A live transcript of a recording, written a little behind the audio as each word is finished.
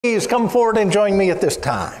Please come forward and join me at this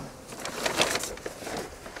time.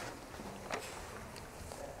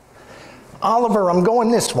 Oliver, I'm going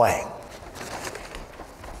this way.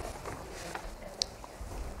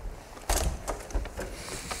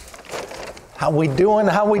 How we doing?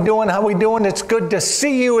 How we doing? How we doing? It's good to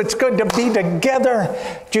see you. It's good to be together.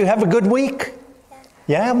 Did you have a good week?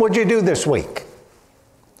 Yeah? What'd you do this week?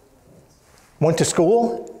 Went to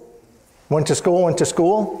school? Went to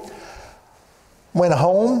school? Went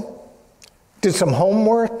home? Did some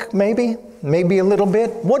homework, maybe? Maybe a little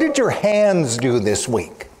bit? What did your hands do this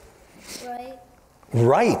week?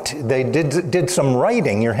 Write. They did some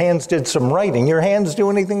writing. Your hands did some writing. Your hands do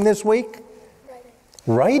anything this week?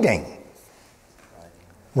 Writing.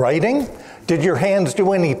 Writing? Did your hands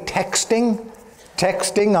do any texting?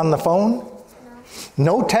 Texting on the phone?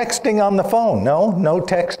 No texting on the phone. No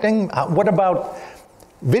texting. What about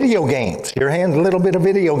video games? Your hands, a little bit of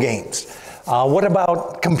video games. What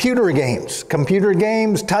about computer games? Computer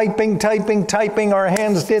games, typing. Our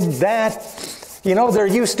hands did that. You know, there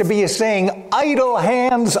used to be a saying, idle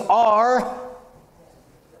hands are...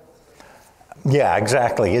 Yeah,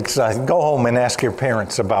 exactly. It's go home and ask your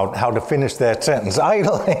parents about how to finish that sentence.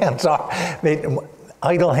 Idle hands are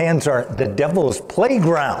the devil's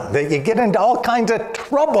playground. You get into all kinds of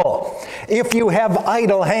trouble if you have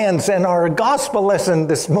idle hands. And our gospel lesson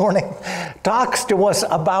this morning talks to us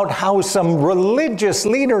about how some religious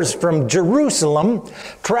leaders from Jerusalem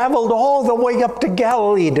traveled all the way up to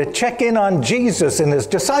Galilee to check in on Jesus and his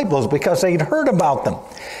disciples because they'd heard about them.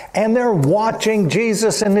 And they're watching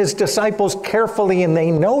Jesus and his disciples carefully, and they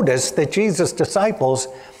notice that Jesus' disciples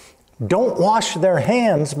don't wash their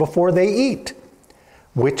hands before they eat,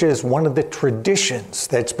 which is one of the traditions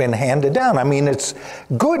that's been handed down. I mean, it's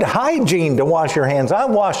good hygiene to wash your hands. I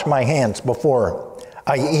wash my hands before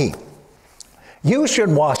I eat. You should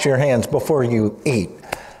wash your hands before you eat.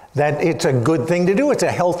 That it's a good thing to do. It's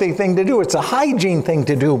a healthy thing to do. It's a hygiene thing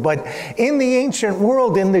to do. But in the ancient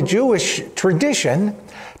world, in the Jewish tradition,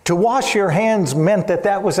 to wash your hands meant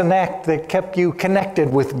that was an act that kept you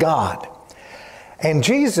connected with God. And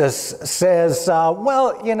Jesus says,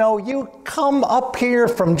 well, you know, you come up here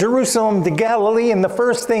from Jerusalem to Galilee, and the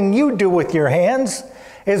first thing you do with your hands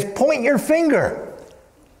is point your finger.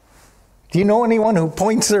 Do you know anyone who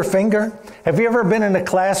points their finger? Have you ever been in a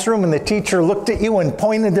classroom and the teacher looked at you and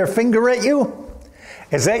pointed their finger at you?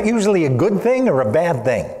 Is that usually a good thing or a bad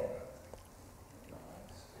thing?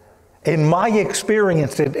 In my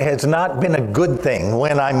experience, it has not been a good thing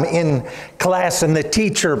when I'm in class and the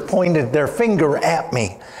teacher pointed their finger at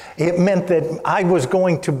me. It meant that I was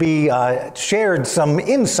going to be shared some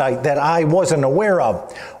insight that I wasn't aware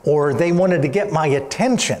of, or they wanted to get my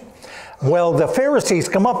attention. Well, the Pharisees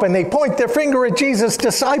come up and they point their finger at Jesus'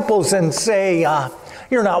 disciples and say,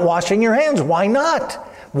 you're not washing your hands. Why not?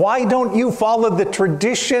 Why don't you follow the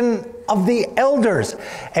tradition of the elders?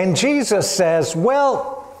 And Jesus says,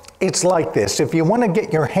 well, it's like this. If you want to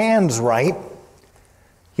get your hands right,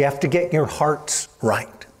 you have to get your hearts right.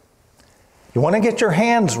 You want to get your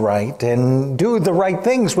hands right and do the right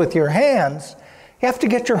things with your hands, you have to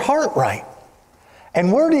get your heart right.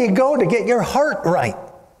 And where do you go to get your heart right?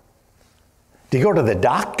 Do you go to the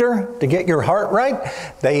doctor to get your heart right?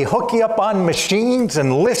 They hook you up on machines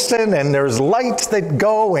and listen, and there's lights that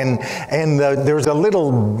go, and there's a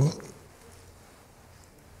little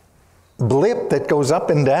blip that goes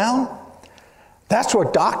up and down. That's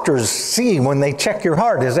what doctors see when they check your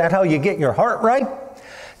heart. Is that how you get your heart right?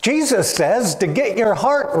 Jesus says to get your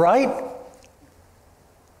heart right,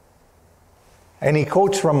 and he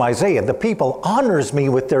quotes from Isaiah, the people honors me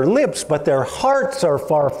with their lips, but their hearts are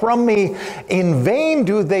far from me. In vain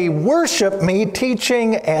do they worship me,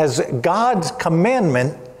 teaching as God's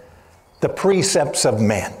commandment the precepts of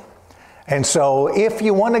men. And so if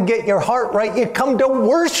you want to get your heart right, you come to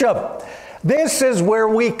worship. This is where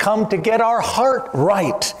we come to get our heart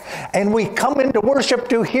right. And we come into worship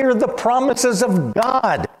to hear the promises of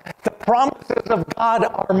God. The promises of God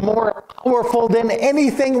are more powerful than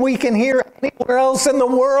anything we can hear anywhere else in the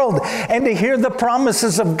world. And to hear the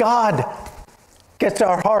promises of God gets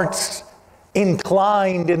our hearts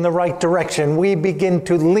inclined in the right direction. We begin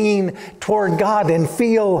to lean toward God and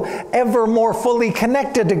feel ever more fully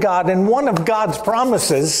connected to God. And one of God's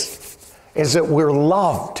promises is that we're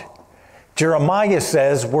loved. Jeremiah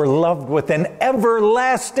says we're loved with an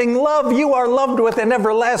everlasting love. You are loved with an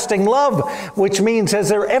everlasting love, which means, has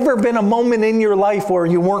there ever been a moment in your life where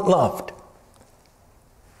you weren't loved?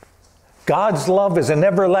 God's love is an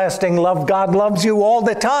everlasting love. God loves you all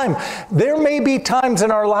the time. There may be times in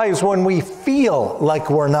our lives when we feel like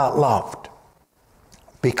we're not loved.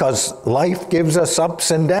 because life gives us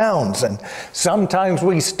ups and downs, and sometimes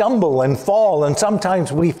we stumble and fall, and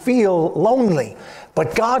sometimes we feel lonely.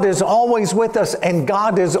 But God is always with us, and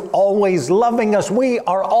God is always loving us. We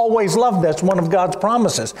are always loved. That's one of God's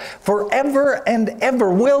promises. Forever and ever.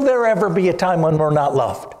 Will there ever be a time when we're not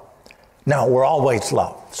loved? No, we're always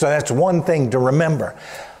loved. So that's one thing to remember.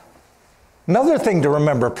 Another thing to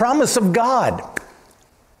remember, promise of God.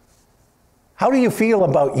 How do you feel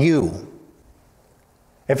about you?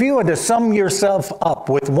 If you had to sum yourself up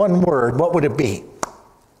with one word, what would it be?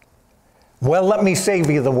 Well, let me save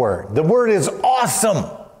you the word. The word is awesome.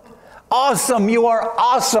 Awesome. You are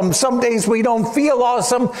awesome. Some days we don't feel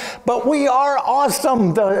awesome, but we are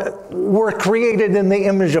awesome. We're created in the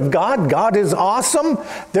image of God. God is awesome.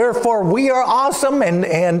 Therefore, we are awesome.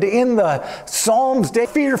 And in the Psalms, they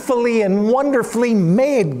fearfully and wonderfully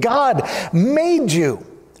made. God made you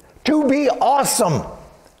to be awesome.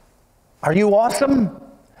 Are you awesome?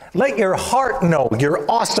 Let your heart know you're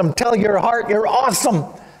awesome. Tell your heart you're awesome.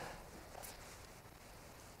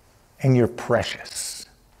 And you're precious.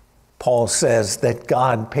 Paul says that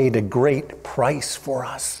God paid a great price for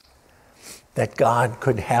us, that God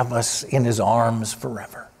could have us in his arms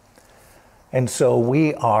forever. And so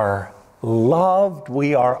we are loved,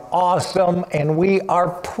 we are awesome, and we are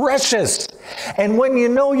precious. And when you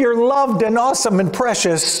know you're loved and awesome and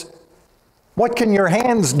precious, what can your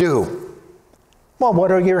hands do? Well, what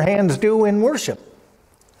do your hands do in worship?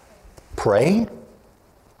 Pray.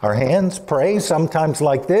 Our hands pray, sometimes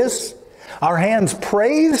like this. Our hands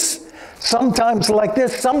praise, sometimes like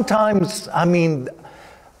this. Sometimes,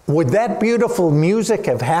 would that beautiful music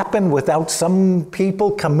have happened without some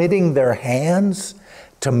people committing their hands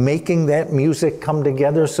to making that music come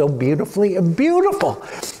together so beautifully? Beautiful.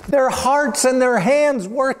 Their hearts and their hands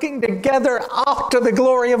working together out to the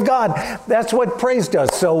glory of God. That's what praise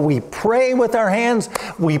does. So we pray with our hands.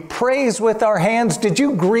 We praise with our hands. Did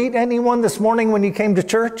you greet anyone this morning when you came to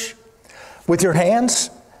church? With your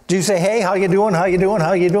hands? Do you say, hey, how you doing? How you doing?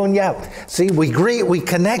 How you doing? Yeah. See, we greet, we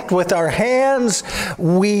connect with our hands.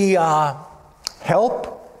 We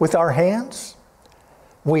help with our hands.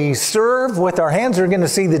 We serve with our hands. We're going to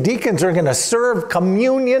see the deacons are going to serve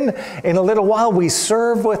communion in a little while. We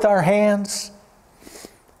serve with our hands.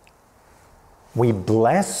 We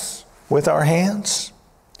bless with our hands.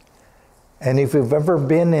 And if you've ever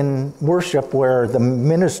been in worship where the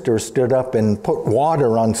minister stood up and put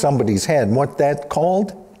water on somebody's head, what that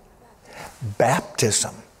called?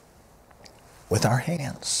 Baptism with our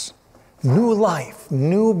hands. New life,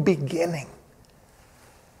 new beginning.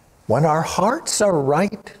 When our hearts are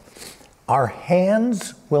right, our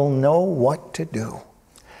hands will know what to do.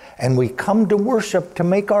 And we come to worship to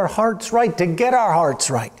make our hearts right, to get our hearts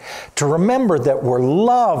right, to remember that we're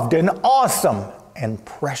loved and awesome and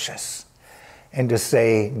precious. And to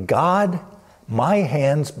say, God, my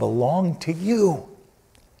hands belong to you.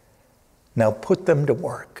 Now put them to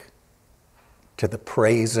work to the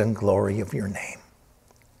praise and glory of your name.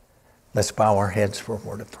 Let's bow our heads for a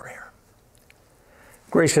word of prayer.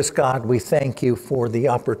 Gracious God, we thank you for the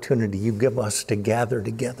opportunity you give us to gather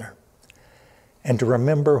together and to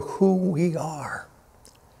remember who we are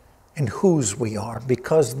and whose we are,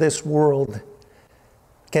 because this world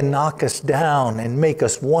can knock us down and make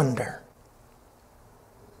us wonder.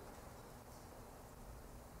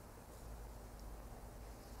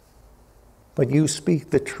 But you speak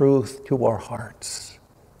the truth to our hearts,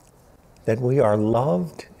 that we are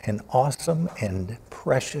loved and awesome and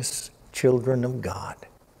precious children of God.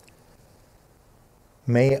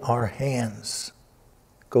 May our hands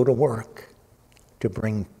go to work to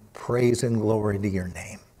bring praise and glory to your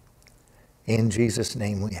name. In Jesus'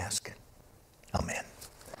 name we ask it. Amen.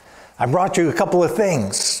 I brought you a couple of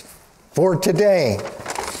things for today.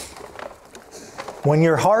 When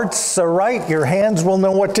your hearts are right, your hands will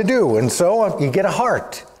know what to do. And so you get a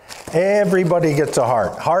heart. Everybody gets a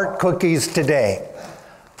heart. Heart cookies today.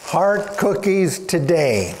 Heart cookies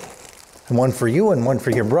today. One for you and one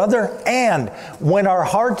for your brother. And when our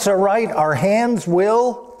hearts are right, our hands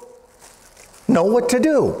will know what to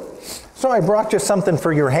do. So I brought you something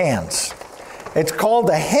for your hands. It's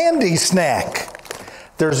called a handy snack.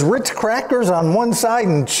 There's Ritz crackers on one side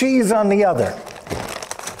and cheese on the other.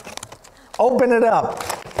 Open it up,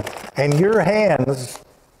 and your hands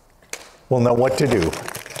will know what to do.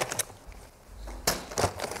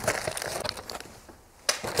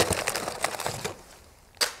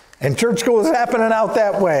 And church school is happening out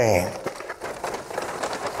that way.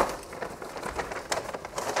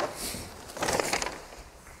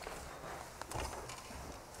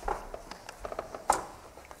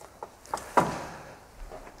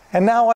 And now